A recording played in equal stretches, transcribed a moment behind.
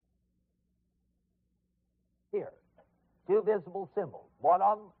Here, two visible symbols. One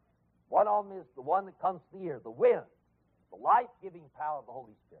of them is the one that comes to the ear, the wind, the life-giving power of the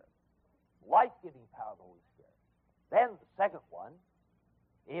Holy Spirit. Life-giving power of the Holy Spirit. Then the second one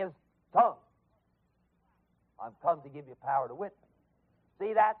is tongue. I'm come to give you power to witness.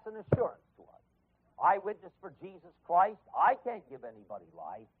 See, that's an assurance to us. I witness for Jesus Christ. I can't give anybody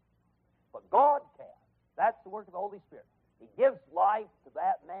life, but God can. That's the work of the Holy Spirit. He gives life to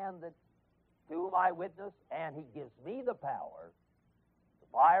that man to whom I witness, and He gives me the power, the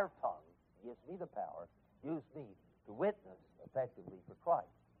fire of tongue, gives me the power, use me to witness effectively for Christ.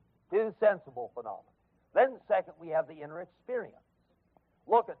 Two sensible phenomena. Then second, we have the inner experience.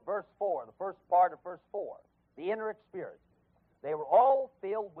 Look at verse 4, the first part of verse 4. The inner experience. They were all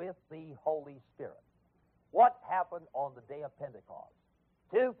filled with the Holy Spirit. What happened on the day of Pentecost?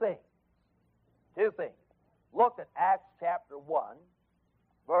 Two things. Two things. Look at Acts chapter 1,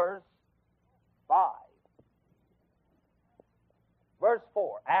 verse 5. Verse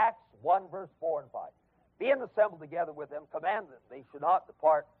 4. Acts 1, verse 4 and 5. Being assembled together with them, commanded that they should not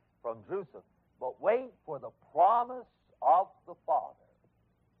depart from Jerusalem, but wait for the promise of the Father,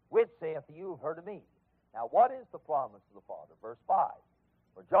 which saith, You have heard of me. Now, what is the promise of the Father? Verse 5.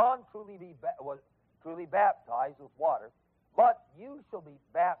 For John was truly baptized with water, but you shall be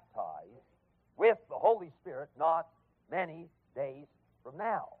baptized with the Holy Spirit not many days from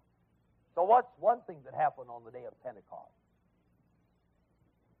now. So what's one thing that happened on the day of Pentecost?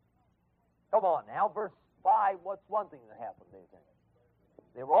 Come on now, verse 5, what's one thing that happened?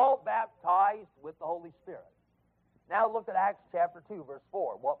 They were all baptized with the Holy Spirit. Now look at Acts chapter 2, verse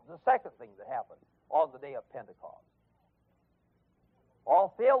 4. What was the second thing that happened on the day of Pentecost?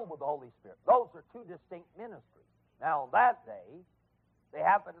 All filled with the Holy Spirit. Those are two distinct ministries. Now on that day, they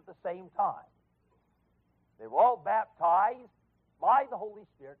happened at the same time. They were all baptized by the Holy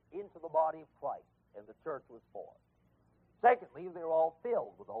Spirit into the body of Christ, and the church was formed. Secondly, they were all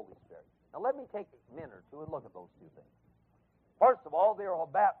filled with the Holy Spirit. Now let me take a minute or two and look at those two things. First of all, they were all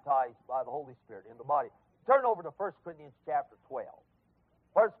baptized by the Holy Spirit in the body. Turn over to 1 Corinthians chapter 12.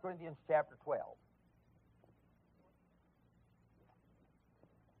 1 Corinthians chapter 12.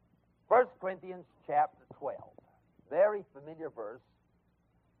 1 Corinthians chapter 12. Very familiar verse.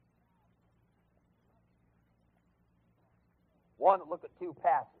 Want to look at two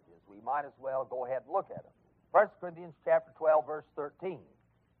passages. We might as well go ahead and look at them. 1 Corinthians chapter 12, verse 13.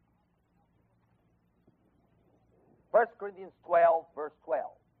 1 Corinthians 12, verse 12.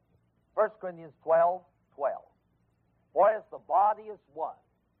 1 Corinthians 12, 12. For as the body is one,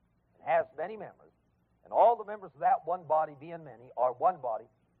 and has many members, and all the members of that one body, being many, are one body,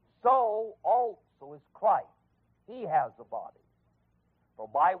 so also is Christ. He has a body. For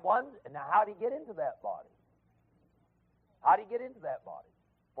by one, and now how do you get into that body? How do you get into that body?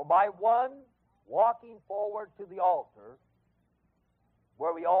 For by one walking forward to the altar,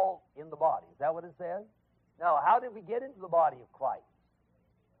 were we all in the body. Is that what it says? Now, how did we get into the body of Christ?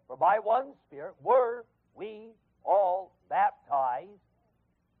 For by one Spirit were we all baptized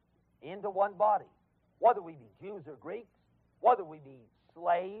into one body, whether we be Jews or Greeks, whether we be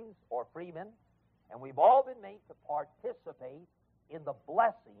slaves or freemen, and we've all been made to participate in the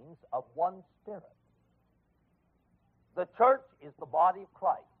blessings of one Spirit. The church is the body of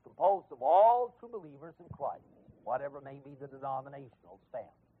Christ, composed of all true believers in Christ, whatever may be the denominational stance.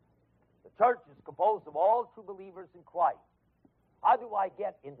 The church is composed of all true believers in Christ. How do I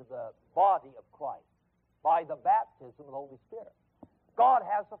get into the body of Christ? By the baptism of the Holy Spirit. God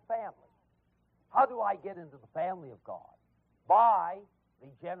has a family. How do I get into the family of God? By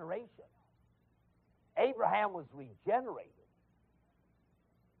regeneration. Abraham was regenerated.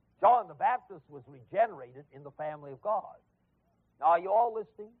 John the Baptist was regenerated in the family of God. Now, are you all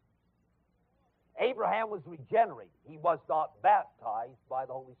listening? Abraham was regenerated. He was not baptized by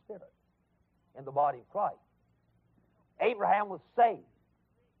the Holy Spirit in the body of Christ. Abraham was saved.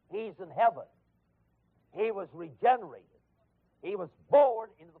 He's in heaven. He was regenerated. He was born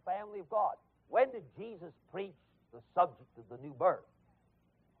into the family of God. When did Jesus preach the subject of the new birth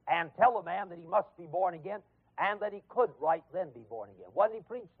and tell a man that he must be born again and that he could right then be born again? When did he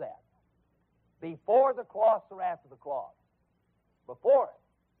preach that? Before the cross or after the cross? Before it.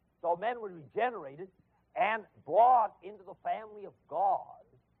 So men were regenerated and brought into the family of God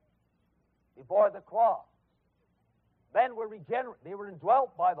before the cross. Men were regenerated. They were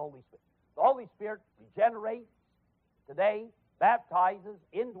indwelt by the Holy Spirit. The Holy Spirit regenerates today, baptizes,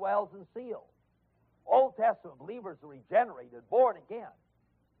 indwells, and seals. Old Testament believers are regenerated, born again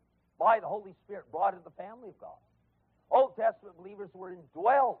by the Holy Spirit, brought into the family of God. Old Testament believers were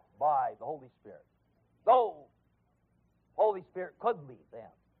indwelt by the Holy Spirit, though Holy Spirit could leave them.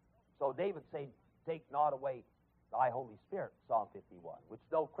 So David said, take not away thy Holy Spirit, Psalm 51, which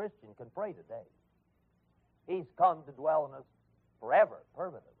no Christian can pray today. He's come to dwell in us forever,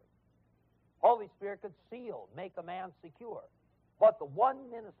 permanently. Holy Spirit could seal, make a man secure. But the one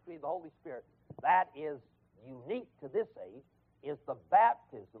ministry of the Holy Spirit that is unique to this age is the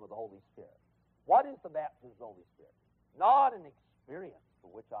baptism of the Holy Spirit. What is the baptism of the Holy Spirit? Not an experience for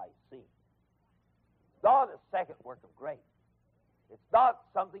which I seek. Not a second work of grace. It's not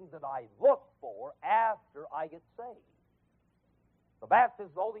something that I look for after I get saved. The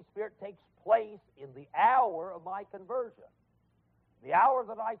baptism of the Holy Spirit takes place in the hour of my conversion. The hour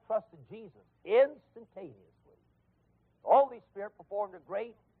that I trusted Jesus, instantaneously. The Holy Spirit performed a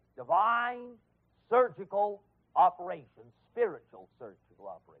great divine surgical operation, spiritual surgical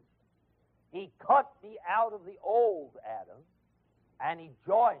operation. He cut me out of the old Adam, and he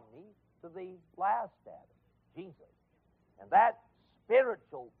joined me to the last Adam, Jesus. And that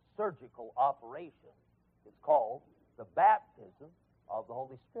spiritual surgical operation is called the baptism of the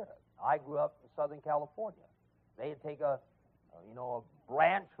Holy Spirit. I grew up in Southern California. They'd take a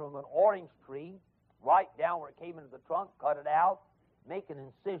branch from an orange tree, right down where it came into the trunk, cut it out, make an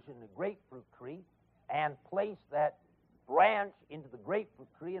incision in a grapefruit tree, and place that branch into the grapefruit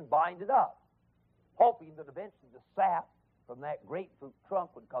tree and bind it up, hoping that eventually the sap from that grapefruit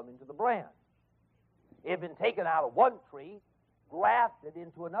trunk would come into the branch. It had been taken out of one tree, grafted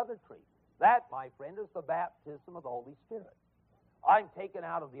into another tree. That, my friend, is the baptism of the Holy Spirit. I'm taken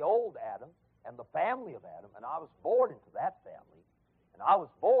out of the old Adam and the family of Adam, and I was born into that family. And I was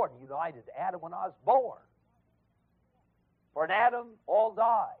born united to Adam when I was born. For in Adam, all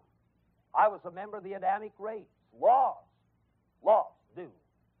died. I was a member of the Adamic race, lost, doomed.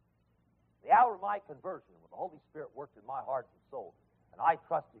 The hour of my conversion, when the Holy Spirit worked in my heart and soul, and I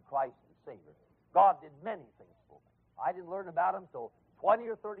trusted Christ as Savior, God did many things for me. I didn't learn about Him until 20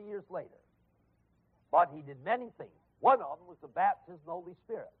 or 30 years later. But He did many things. One of them was the baptism of the Holy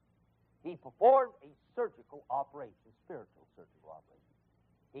Spirit. He performed a surgical operation, spiritual surgical operation.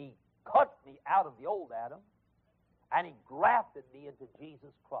 He cut me out of the old Adam, and He grafted me into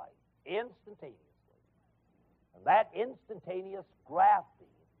Jesus Christ instantaneously. And that instantaneous grafting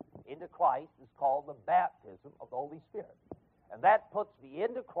into Christ is called the baptism of the Holy Spirit. And that puts me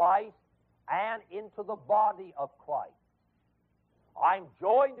into Christ and into the body of Christ. I'm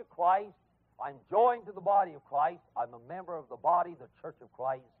joined to Christ. I'm joined to the body of Christ. I'm a member of the body, the church of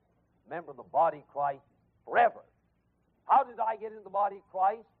Christ, member of the body of Christ forever. How did I get into the body of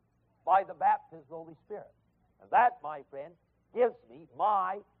Christ? By the baptism of the Holy Spirit. And that, my friend, gives me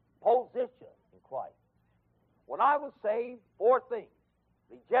my position in Christ. When I was saved, four things.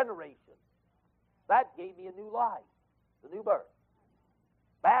 Regeneration. That gave me a new life, the new birth.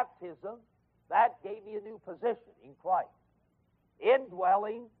 Baptism. That gave me a new position in Christ.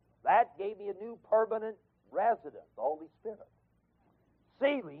 Indwelling. That gave me a new permanent residence, the Holy Spirit.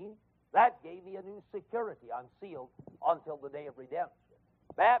 Sealing. That gave me a new security. I'm sealed until the day of redemption.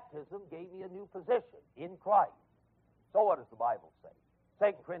 Baptism gave me a new position in Christ. So what does the Bible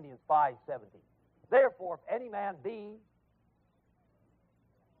say? 2 Corinthians 5:17. Therefore, if any man be,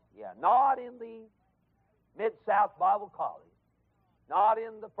 not in the Mid-South Bible College, not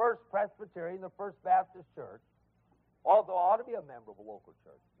in the First Presbyterian, the First Baptist Church, although I ought to be a member of a local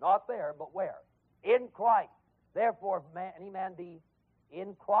church. Not there, but where? In Christ. Therefore, if any man be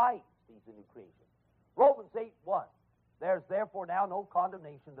in Christ, he's a new creation. Romans 8:1. There's therefore now no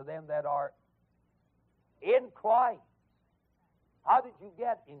condemnation to them that are in Christ. How did you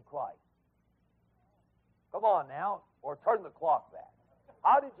get in Christ? Come on now, or turn the clock back.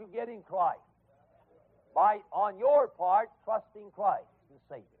 How did you get in Christ? By, on your part, trusting Christ as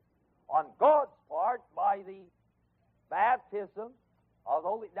Savior. On God's part, by the baptism of the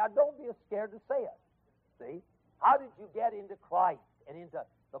Holy. Now, don't be scared to say it. See? How did you get into Christ and into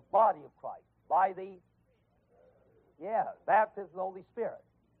the body of Christ? By the, baptism of the Holy Spirit.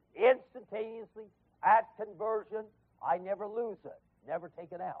 Instantaneously, at conversion, I never lose it. Never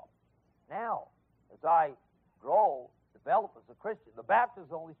take it out. Now, as I grow, develop as a Christian, the baptism of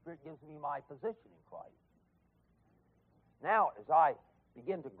the Holy Spirit gives me my position in Christ. Now, as I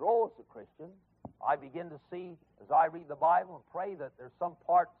begin to grow as a Christian, I begin to see, as I read the Bible and pray, that there's some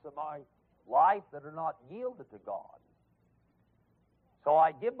parts of my life that are not yielded to God. So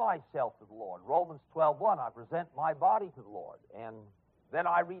I give myself to the Lord. Romans 12:1, I present my body to the Lord. And then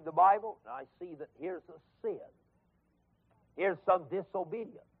I read the Bible, and I see that here's a sin. Here's some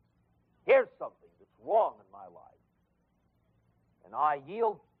disobedience. Here's something that's wrong in my life. And I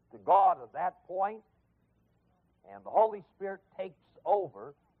yield to God at that point, and the Holy Spirit takes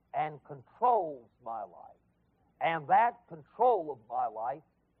over and controls my life. And that control of my life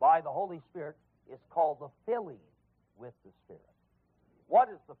by the Holy Spirit is called the filling with the Spirit. What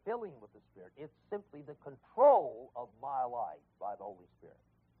is the filling with the Spirit? It's simply the control of my life by the Holy Spirit.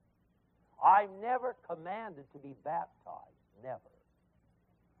 I'm never commanded to be baptized. Never.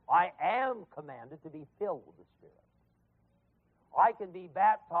 I am commanded to be filled with the Spirit. I can be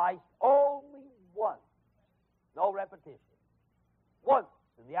baptized only once. No repetition. Once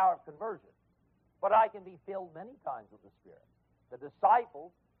in the hour of conversion. But I can be filled many times with the Spirit. The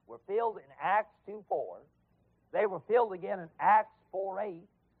disciples were filled in Acts 2:4. They were filled again in Acts 4:8.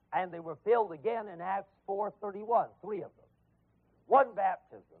 And they were filled again in Acts 4:31. 3 of them. One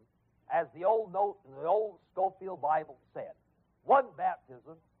baptism, as the old note in the old Scofield Bible said. One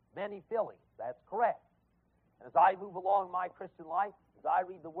baptism, many fillings. That's correct. And as I move along my Christian life, as I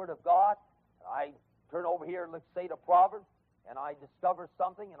read the Word of God, and I turn over here, let's say, to Proverbs, and I discover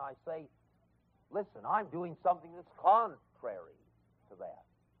something, and I say, listen, I'm doing something that's contrary to that.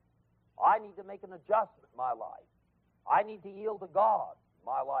 I need to make an adjustment in my life. I need to yield to God in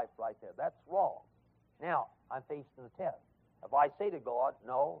my life right there. That's wrong. Now, I'm facing the test. If I say to God,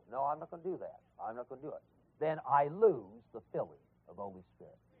 no, I'm not going to do that. I'm not going to do it. Then I lose the filling of the Holy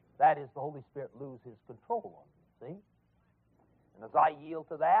Spirit. That is, the Holy Spirit lose his control on me, see? And as I yield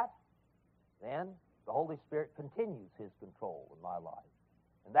to that, then the Holy Spirit continues his control in my life.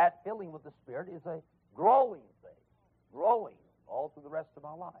 And that filling with the Spirit is a growing thing, growing all through the rest of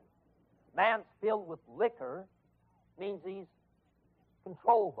my life. Man's filled with liquor means he's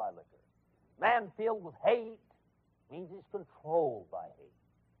controlled by liquor. Man filled with hate means he's controlled by hate.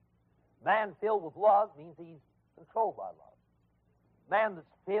 Man filled with love means he's controlled by love. Man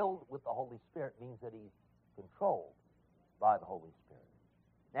that's filled with the Holy Spirit means that he's controlled by the Holy Spirit.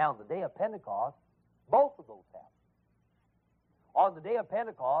 Now, on the day of Pentecost, both of those happen. On the day of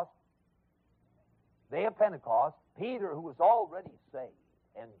Pentecost, Peter, who was already saved,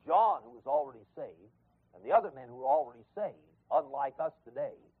 and John, who was already saved, and the other men who were already saved, unlike us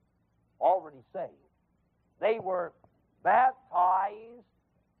today, already saved, they were baptized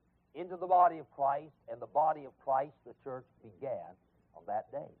into the body of Christ, and the body of Christ, the church, began on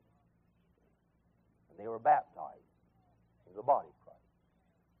that day. And they were baptized into the body of Christ.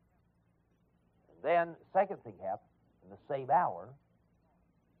 And then, second thing happened, in the same hour,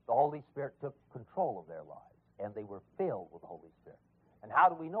 the Holy Spirit took control of their lives, and they were filled with the Holy Spirit. And how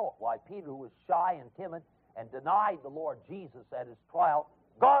do we know it? Why, Peter, who was shy and timid and denied the Lord Jesus at his trial,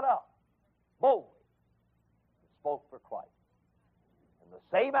 got up boldly and spoke for Christ. In the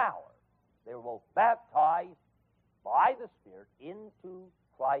same hour, they were both baptized by the Spirit into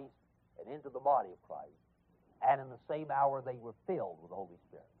Christ and into the body of Christ. And in the same hour, they were filled with the Holy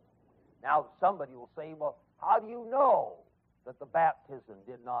Spirit. Now, somebody will say, well, how do you know that the baptism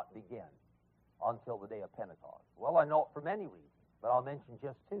did not begin until the day of Pentecost? Well, I know it for many reasons, but I'll mention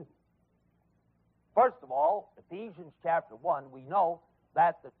just 2. First of all, Ephesians chapter 1, we know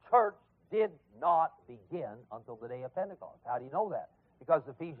that the church did not begin until the day of Pentecost. How do you know that? Because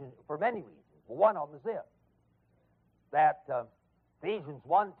Ephesians, for many reasons. Well, one of them is this, that Ephesians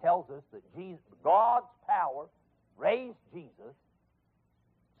 1 tells us that God's power raised Jesus.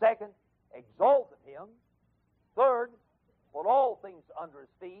 Second, exalted him. Third, put all things under his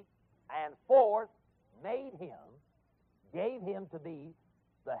feet. And fourth, made him, gave him to be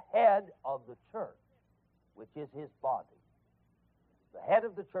the head of the church, which is his body. The head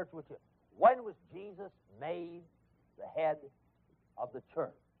of the church, which is. When was Jesus made the head of the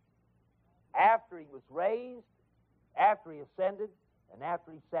church? After he was raised, after he ascended, and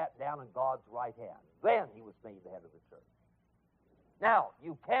after he sat down on God's right hand. Then he was made the head of the church. Now,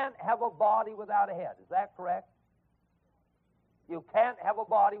 you can't have a body without a head. Is that correct? You can't have a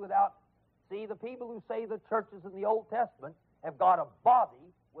body without... See, the people who say the churches in the Old Testament have got a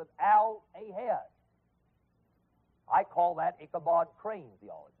body without a head. I call that Ichabod Crane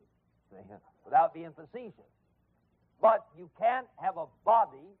theology, without being facetious. But you can't have a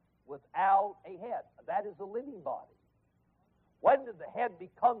body without a head. That is a living body. When did the head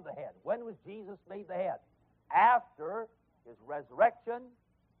become the head? When was Jesus made the head? After his resurrection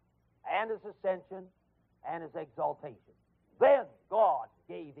and his ascension and his exaltation. Then God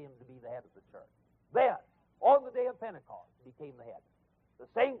gave him to be the head of the church. Then, on the day of Pentecost, he became the head. The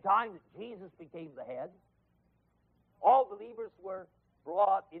same time that Jesus became the head, all believers were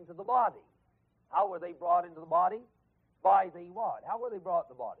brought into the body. How were they brought into the body? By the what? How were they brought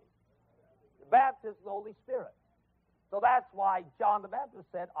in the body? The baptism of the Holy Spirit. So that's why John the Baptist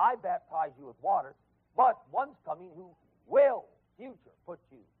said, I baptize you with water, but one's coming who will, future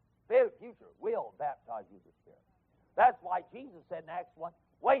will baptize you with the Spirit. That's why Jesus said in Acts 1,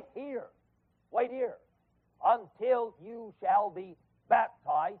 wait here, until you shall be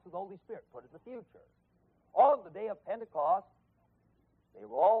baptized with the Holy Spirit, put in the future. On the day of Pentecost, they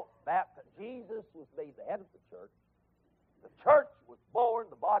were all baptized. Jesus was made the head of the church. The church was born,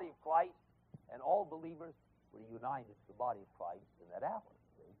 the body of Christ, and all believers were united to the body of Christ in that hour.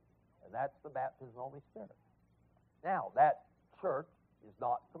 See? And that's the baptism of the Holy Spirit. Now, that church is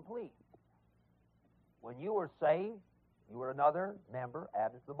not complete. When you were saved, you were another member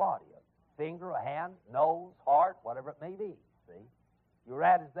added to the body. A finger, a hand, nose, heart, whatever it may be. See? You were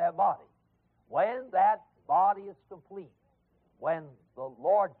added to that body. When that body is complete, when the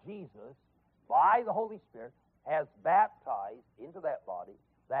Lord Jesus, by the Holy Spirit, has baptized into that body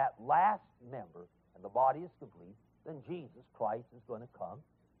that last member, and the body is complete, then Jesus Christ is going to come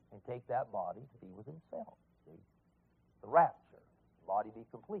and take that body to be with himself. See? The rapture, the body be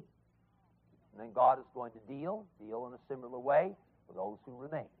complete. And then God is going to deal in a similar way with those who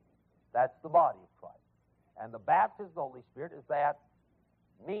remain. That's the body of Christ. And the baptism of the Holy Spirit is that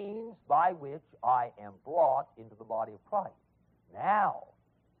means by which I am brought into the body of Christ. Now,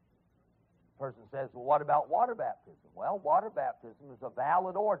 the person says, well, what about water baptism? Well, water baptism is a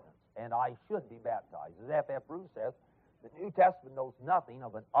valid ordinance, and I should be baptized. As F.F. Bruce says, the New Testament knows nothing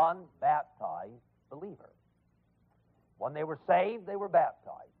of an unbaptized believer. When they were saved, they were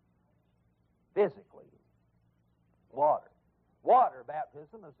baptized. Physically. Water. Water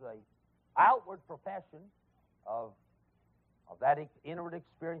baptism is an outward profession of that inward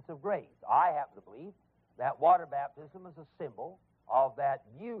experience of grace. I happen to believe that water baptism is a symbol of that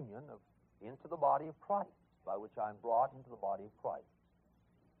union into the body of Christ, by which I'm brought into the body of Christ.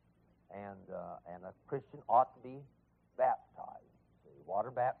 And a Christian ought to be baptized. See,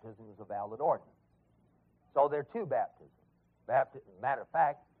 water baptism is a valid ordinance. So there are two baptisms. Matter of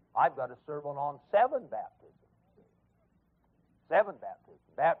fact, I've got a sermon on 7 baptisms. 7 baptisms.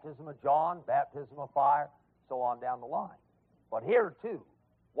 Baptism of John, baptism of fire, so on down the line. But here are 2.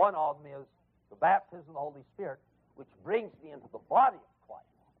 One of them is the baptism of the Holy Spirit, which brings me into the body of Christ,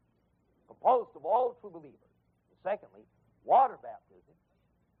 composed of all true believers. And secondly, water baptism,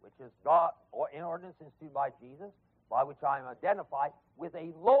 which is God, or an ordinance instituted by Jesus, by which I am identified with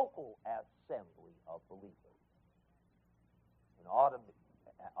a local assembly of believers. And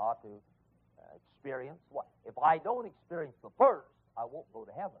ought to experience what? If I don't experience the first, I won't go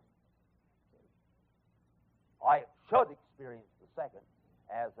to heaven. I should experience the second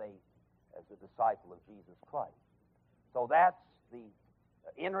as a disciple of Jesus Christ. So that's the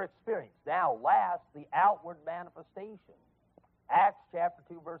inner experience. Now, last, the outward manifestation. Acts chapter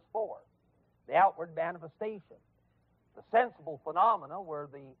 2, verse 4. The outward manifestation. The sensible phenomena were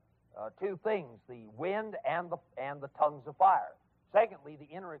the 2 things, the wind and the tongues of fire. Secondly,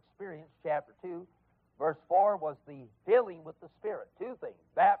 the inner experience, chapter 2, verse 4, was the filling with the Spirit. 2 things.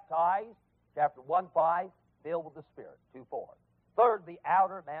 Baptized, chapter 1:5, filled with the Spirit, 2:4. Third, the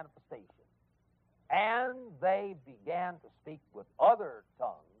outer manifestation. And they began to speak with other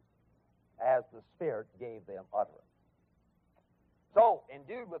tongues as the Spirit gave them utterance. So,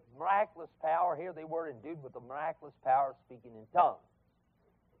 endued with miraculous power, here they were endued with the miraculous power of speaking in tongues,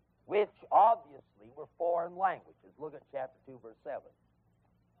 which obviously were foreign languages. Look at chapter 2, verse 7.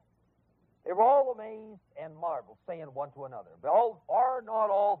 They were all amazed and marveled, saying one to another, behold, are not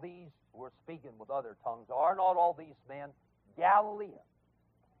all these who are speaking with other tongues, are not all these men Galileans?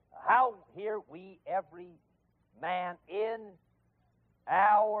 How hear we every man in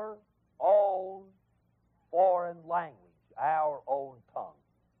our own foreign language, our own tongue,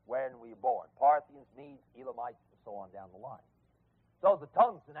 wherein we were born? Parthians, Medes, Elamites, and so on down the line. So the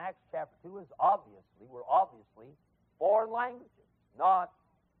tongues in Acts chapter 2 were obviously foreign languages, not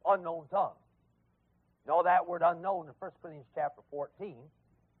unknown tongues. No, that word unknown in 1 Corinthians chapter 14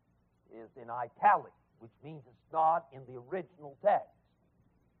 is in italics, which means it's not in the original text,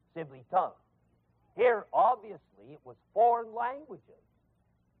 simply tongues. Here, obviously, it was foreign languages.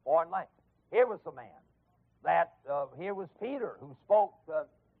 Foreign language. Here was a man here was Peter, who spoke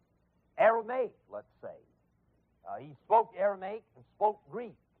Aramaic, let's say. He spoke Aramaic and spoke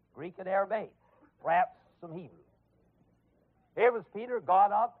Greek and Aramaic, perhaps some Hebrew. Here was Peter,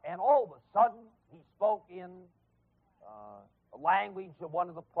 got up, and all of a sudden he spoke in a language of one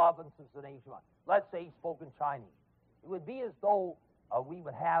of the provinces of Asia Minor. Let's say he spoke in Chinese. It would be as though you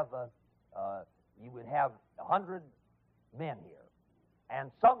would have 100 men here,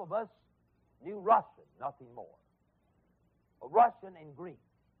 and some of us knew Russian, nothing more. Russian and Greek.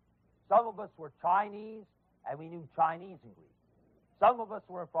 Some of us were Chinese, and we knew Chinese and Greek. Some of us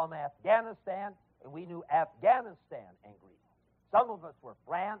were from Afghanistan, and we knew Afghanistan and Greek. Some of us were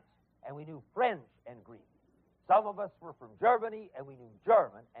France, and we knew French and Greek. Some of us were from Germany, and we knew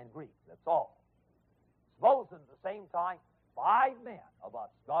German and Greek. That's all. Suppose at the same time 5 men of us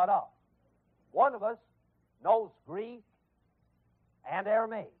got up. One of us knows Greek and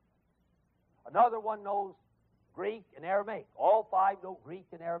Aramaic. Another one knows Greek and Aramaic. All 5 know Greek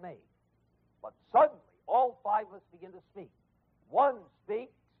and Aramaic. But suddenly, all 5 of us begin to speak. One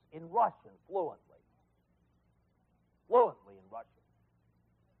speaks in Russian fluently. Fluently in Russian.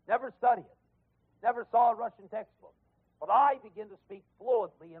 Never studied it. Never saw a Russian textbook. But I begin to speak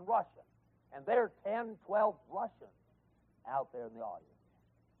fluently in Russian. And there are 10, 12 Russians out there in the audience.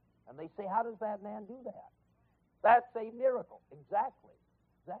 And they say, how does that man do that? That's a miracle. Exactly.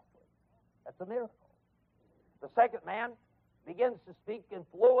 Exactly. That's a miracle. The second man begins to speak in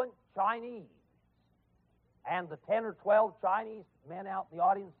fluent Chinese. And the 10 or 12 Chinese men out in the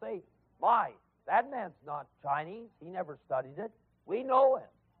audience say, my, that man's not Chinese. He never studied it. We know him.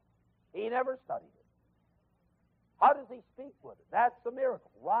 He never studied it. How does he speak with it? That's a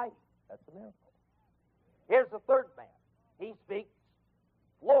miracle. Right. That's a miracle. Here's the third man. He speaks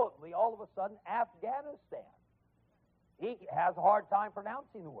fluently, all of a sudden, Afghanistan. He has a hard time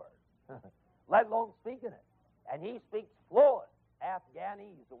pronouncing the word, let alone speaking it. And he speaks fluent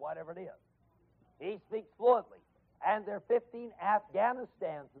Afghanese or whatever it is. He speaks fluently. And there are 15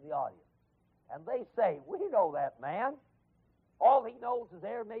 Afghanistans in the audience. And they say, we know that man. All he knows is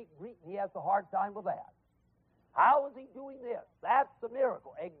Aramaic, Greek, and he has a hard time with that. How is he doing this? That's the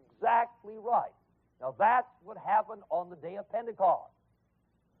miracle. Exactly right. Now, that's what happened on the day of Pentecost.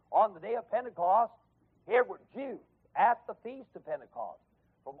 On the day of Pentecost, here were Jews at the Feast of Pentecost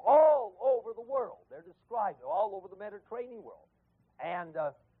from all over the world. They're described all over the Mediterranean world. And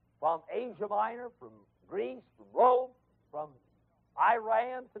from Asia Minor, from Greece, from Rome, from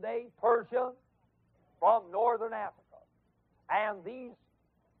Iran today, Persia, from northern Africa. And these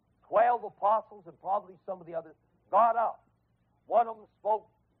 12 apostles and probably some of the others got up. One of them spoke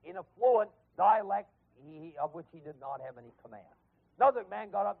in a fluent dialect of which he did not have any command. Another man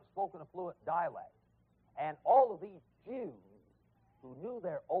got up and spoke in a fluent dialect. And all of these Jews who knew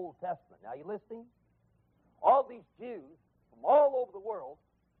their Old Testament, now you listening? All these Jews from all over the world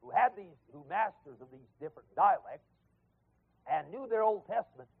who masters of these different dialects and knew their Old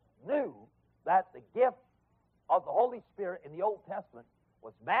Testament, knew that the gift of the Holy Spirit in the Old Testament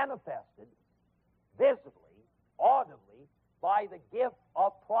was manifested visibly, audibly, by the gift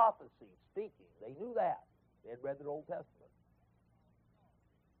of prophecy, speaking. They knew that. They had read their Old Testament.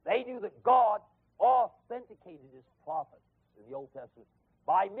 They knew that God authenticated his prophets in the Old Testament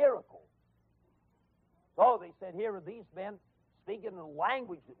by miracles. So they said, here are these men speaking in a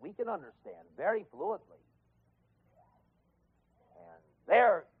language that we can understand very fluently. And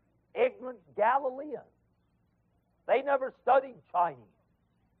they're ignorant Galileans. They never studied Chinese,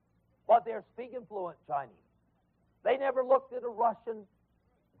 but they're speaking fluent Chinese. They never looked at a Russian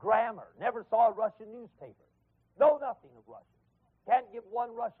grammar, never saw a Russian newspaper, know nothing of Russian, can't give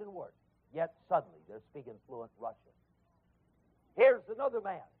one Russian word, yet suddenly they're speaking fluent Russian. Here's another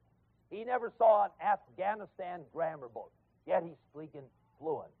man. He never saw an Afghanistan grammar book, yet he's speaking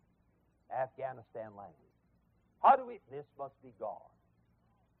fluent Afghanistan language. This must be God.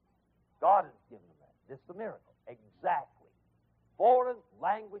 God has given them that. This is the miracle. Exactly. Foreign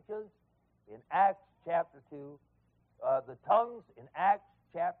languages in Acts chapter 2. The tongues in Acts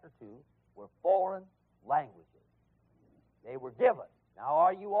chapter 2 were foreign languages. They were given. Now,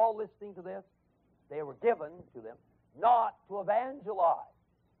 are you all listening to this? They were given to them not to evangelize.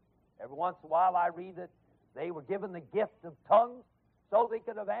 Every once in a while I read that they were given the gift of tongues so they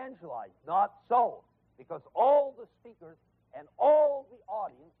could evangelize. Not so, because all the speakers and all the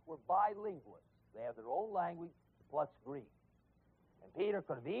audience were bilinguals. They had their own language plus Greek. And Peter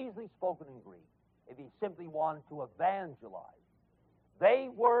could have easily spoken in Greek if he simply wanted to evangelize. They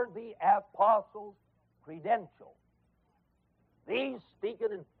were the apostles' credentials. These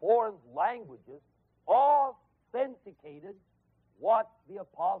speaking in foreign languages authenticated what the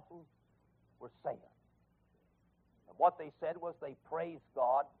apostles were saying. And what they said was they praised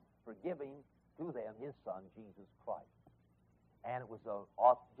God for giving to them his Son, Jesus Christ. And it was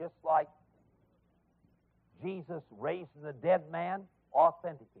just like Jesus raising the dead man,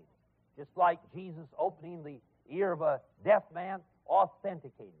 authenticated. Just like Jesus opening the ear of a deaf man,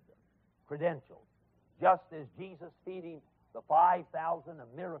 authenticated them, credentials. Just as Jesus feeding the 5,000,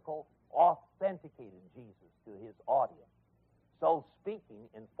 a miracle, authenticated Jesus to his audience. So speaking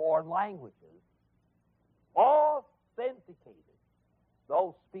in foreign languages authenticated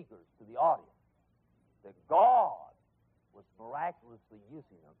those speakers to the audience. That God was miraculously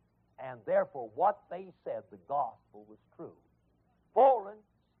using them, and therefore what they said, the gospel was true.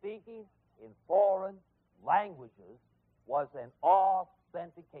 Speaking in foreign languages was an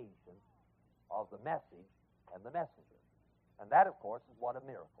authentication of the message and the messenger. And that, of course, is what a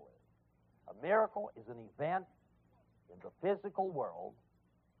miracle is. A miracle is an event in the physical world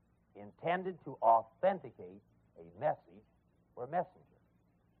intended to authenticate a message or a messenger.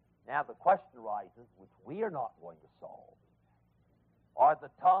 Now, the question arises, which we are not going to solve, are the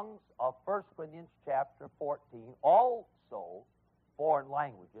tongues of 1 Corinthians chapter 14 also foreign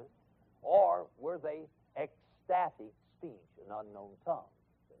languages, or were they ecstatic speech, an unknown tongue?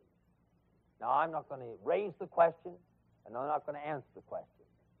 Now, I'm not going to raise the question, and I'm not going to answer the question.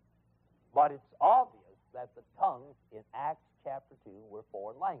 But it's obvious that the tongues in Acts chapter 2 were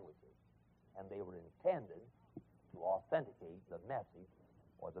foreign languages, and they were intended to authenticate the message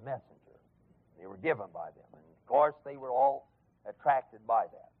or the messenger. They were given by them, and of course they were all attracted by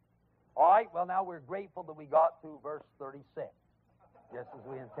that. All right, well, now we're grateful that we got through verse 36, just as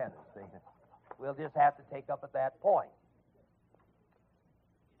we intended. See? We'll just have to take up at that point.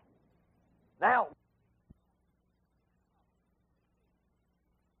 Now,